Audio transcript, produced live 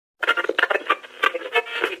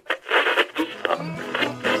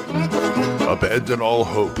Abandon all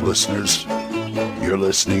hope, listeners. You're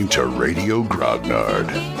listening to Radio Grognard,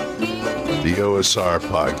 the OSR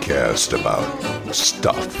podcast about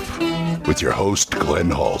stuff, with your host, Glenn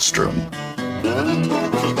Hallstrom.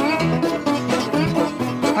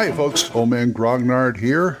 Hi, folks. Old Man Grognard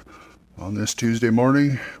here. On this Tuesday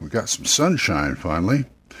morning, we got some sunshine finally.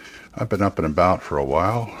 I've been up and about for a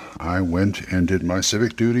while. I went and did my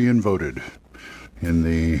civic duty and voted in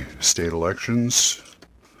the state elections,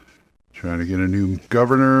 trying to get a new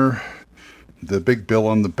governor. The big bill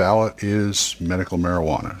on the ballot is medical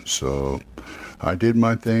marijuana. So I did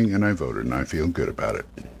my thing and I voted, and I feel good about it.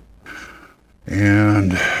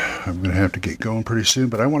 And I'm going to have to get going pretty soon,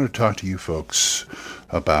 but I want to talk to you folks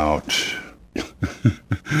about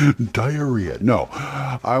diarrhea. No,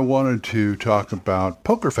 I wanted to talk about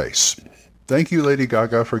poker face. Thank you, Lady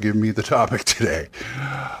Gaga, for giving me the topic today.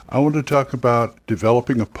 I want to talk about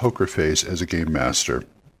developing a poker face as a game master,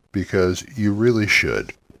 because you really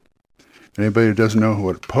should. Anybody who doesn't know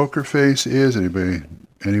what poker face is,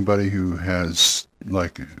 anybody who has,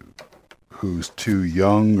 who's too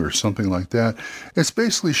young or something like that, it's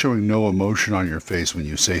basically showing no emotion on your face when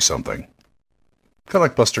you say something. Kind of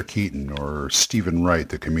like Buster Keaton or Stephen Wright,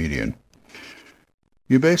 the comedian.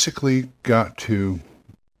 You basically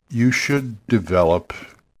you should develop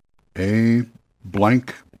a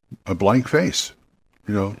blank face.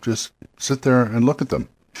 Just sit there and look at them.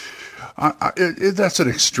 That's an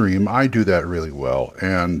extreme. I do that really well,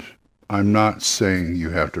 and I'm not saying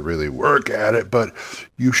you have to really work at it, but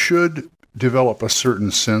you should develop a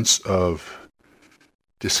certain sense of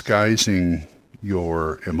disguising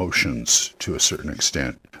your emotions to a certain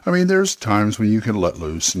extent. I mean, there's times when you can let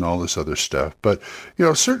loose and all this other stuff, but,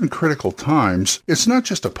 certain critical times, it's not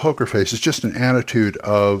just a poker face, it's just an attitude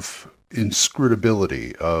of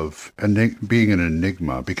inscrutability, of being an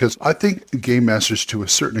enigma, because I think game masters to a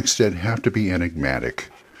certain extent have to be enigmatic,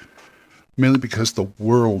 mainly because the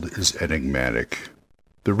world is enigmatic.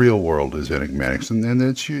 The real world is enigmatic, and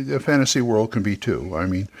the fantasy world can be too. I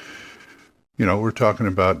mean, we're talking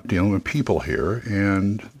about dealing with people here,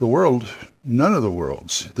 and the world, none of the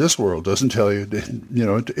worlds. This world doesn't tell you,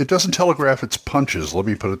 it doesn't telegraph its punches, let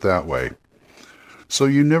me put it that way. So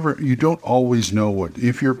you don't always know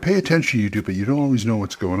if you pay attention you do, but you don't always know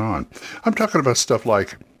what's going on. I'm talking about stuff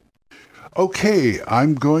like, okay,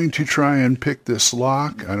 I'm going to try and pick this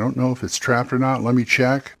lock. I don't know if it's trapped or not. Let me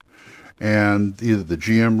check. And either the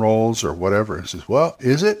GM rolls or whatever. It says, well,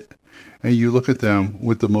 is it? And you look at them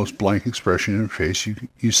with the most blank expression in your face.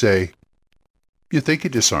 You say, you think you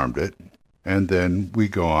disarmed it, and then we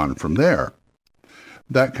go on from there.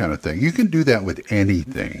 That kind of thing. You can do that with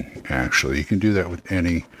anything, actually. You can do that with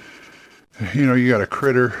any, you got a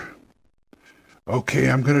critter. Okay,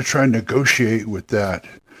 I'm going to try and negotiate with that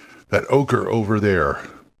ogre over there.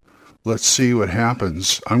 Let's see what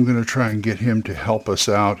happens. I'm going to try and get him to help us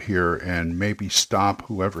out here and maybe stop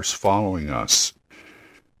whoever's following us.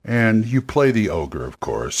 And you play the ogre, of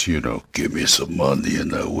course, give me some money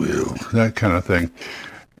and I will, that kind of thing.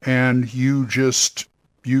 And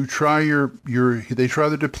they try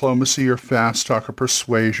the diplomacy or fast talk or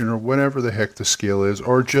persuasion or whatever the heck the skill is,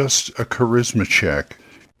 or just a charisma check.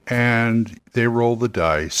 And they roll the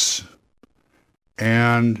dice.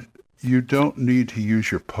 And you don't need to use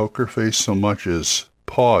your poker face so much as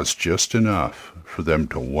pause just enough for them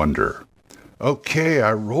to wonder. Okay,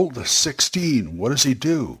 I rolled a 16. What does he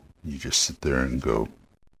do? You just sit there and go,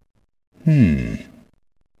 He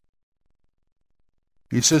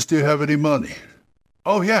says, do you have any money?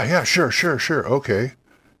 Oh, yeah, sure, okay.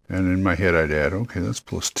 And in my head I'd add, okay, that's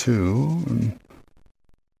 +2. And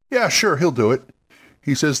yeah, sure, he'll do it.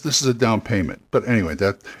 He says this is a down payment. But anyway,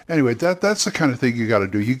 that's the kind of thing you got to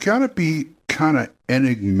do. You got to be kind of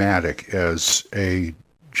enigmatic as a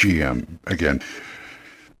GM, again,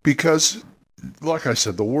 because like I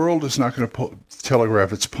said, the world is not going to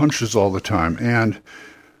telegraph its punches all the time. And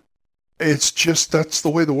it's just, that's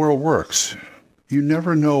the way the world works. You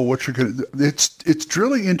never know what you're going to, it's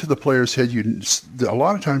drilling into the player's head. A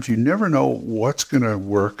lot of times you never know what's going to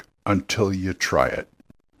work until you try it.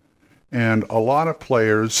 And a lot of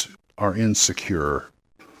players are insecure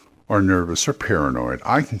or nervous or paranoid.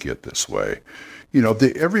 I can get this way.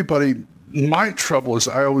 My trouble is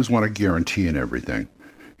I always want to guarantee in everything.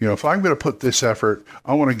 If I'm going to put this effort,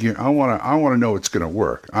 I want to know it's going to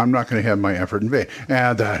work. I'm not going to have my effort in vain.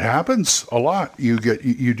 And that happens a lot. You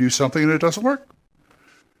do something and it doesn't work.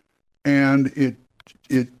 And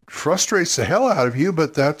it frustrates the hell out of you,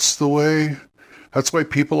 but that's the way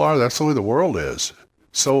people are. That's the way the world is.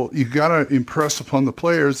 So you got to impress upon the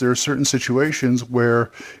players there are certain situations where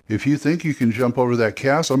if you think you can jump over that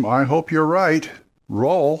chasm, I hope you're right.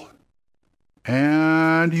 Roll.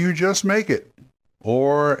 and you just make it.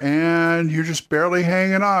 And you're just barely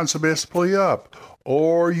hanging on, somebody has to pull you up.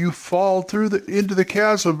 Or you fall into the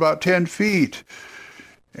chasm about 10 feet.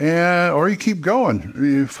 Or you keep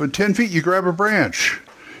going. For 10 feet, you grab a branch.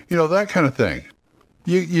 That kind of thing.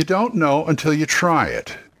 You don't know until you try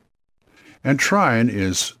it. And trying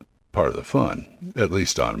is part of the fun, at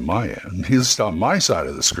least on my end, at least on my side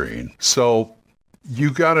of the screen. So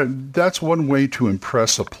that's one way to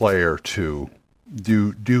impress a player to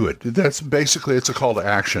do it. That's basically, it's a call to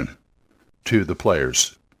action to the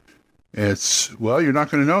players. It's, you're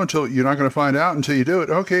not going to find out until you do it.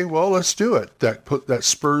 Okay, well, let's do it. That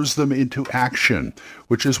spurs them into action,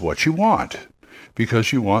 which is what you want,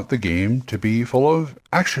 because you want the game to be full of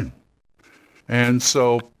action. And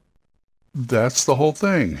so that's the whole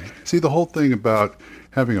thing. See, the whole thing about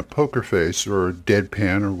having a poker face or a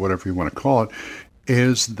deadpan or whatever you want to call it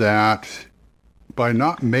is that by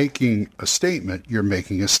not making a statement, you're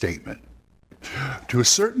making a statement. To a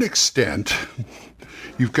certain extent,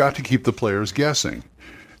 you've got to keep the players guessing.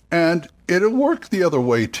 And it'll work the other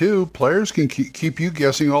way, too. Players can keep you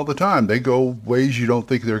guessing all the time. They go ways you don't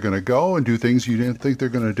think they're going to go and do things you didn't think they're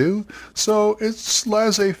going to do. So it's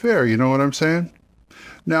laissez-faire, you know what I'm saying?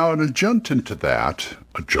 Now, an adjutant to that,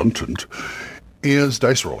 is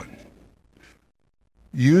dice rolling.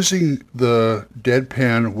 Using the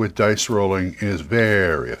deadpan with dice rolling is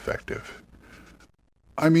very effective.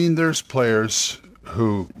 I mean, there's players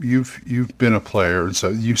who you've been a player, and so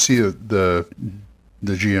you see the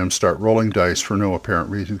GM start rolling dice for no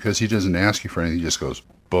apparent reason because he doesn't ask you for anything. He just goes,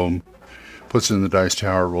 boom, puts it in the dice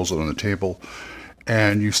tower, rolls it on the table,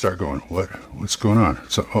 and you start going, what's going on?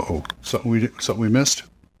 So, something we missed?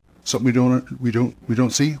 Something we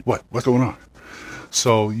don't see? What's going on?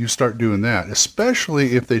 So you start doing that,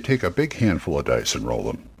 especially if they take a big handful of dice and roll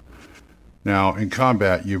them. Now, in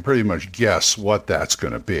combat, you pretty much guess what that's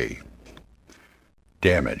going to be.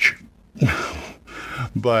 Damage.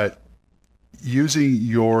 But using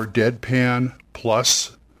your deadpan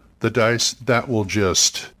plus the dice, the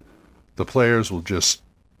players will just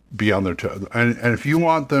be on their toes. And if you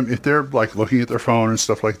want them, if they're like looking at their phone and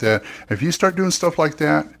stuff like that, if you start doing stuff like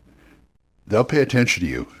that, they'll pay attention to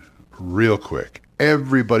you real quick.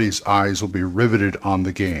 Everybody's eyes will be riveted on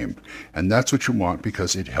the game. And that's what you want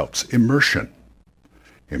because it helps immersion.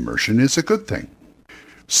 Immersion is a good thing.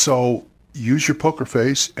 So use your poker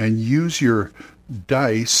face and use your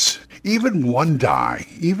dice, even one die,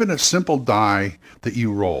 even a simple die that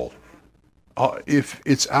you roll. If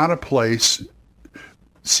it's out of place,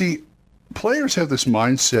 see, players have this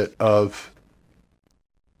mindset of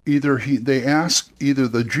either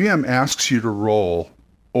the GM asks you to roll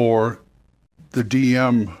or the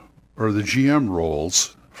DM or the GM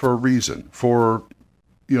rolls for a reason.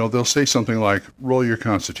 They'll say something like, roll your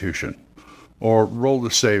constitution, or roll to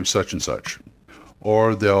save such and such.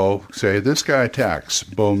 Or they'll say, this guy attacks.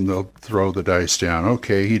 Boom, they'll throw the dice down.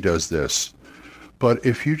 Okay, he does this. But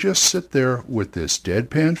if you just sit there with this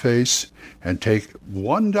deadpan face and take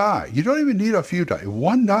one die, you don't even need a few die,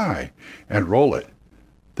 one die, and roll it,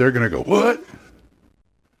 they're going to go, what?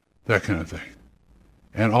 That kind of thing.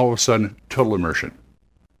 And all of a sudden, total immersion.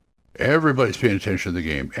 Everybody's paying attention to the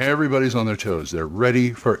game. Everybody's on their toes. They're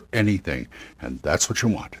ready for anything. And that's what you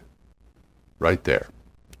want. Right there.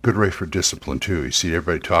 Good way for discipline, too. You see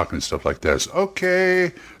everybody talking and stuff like that. It's,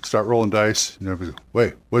 okay, start rolling dice. And everybody goes,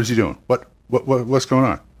 wait, what is he doing? What's going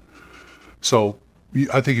on? So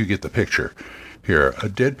I think you get the picture here. A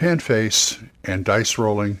deadpan face and dice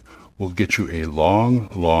rolling will get you a long,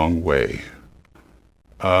 long way.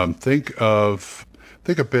 Think of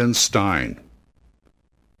Ben Stein.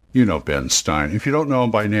 You know Ben Stein. If you don't know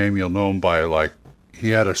him by name, you'll know him by, he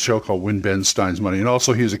had a show called Win Ben Stein's Money, and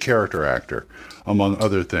also he was a character actor, among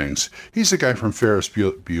other things. He's the guy from Ferris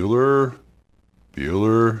Bueller,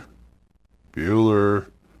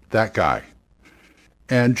 that guy.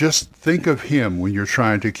 And just think of him when you're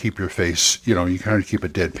trying to keep your face, you kind of keep a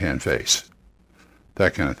deadpan face,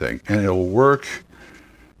 that kind of thing. And it'll work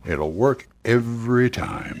every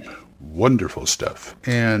time. Wonderful stuff.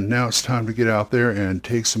 And now it's time to get out there and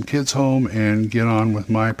take some kids home and get on with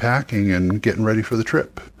my packing and getting ready for the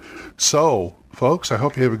trip. So, folks, I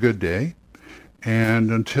hope you have a good day. And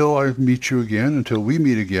until we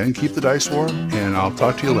meet again, keep the dice warm, and I'll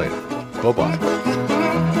talk to you later. Bye-bye.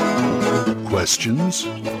 Questions?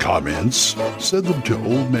 Comments? Send them to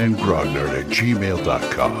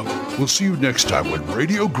oldmangrognard@gmail.com. We'll see you next time when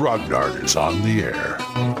Radio Grognard is on the air.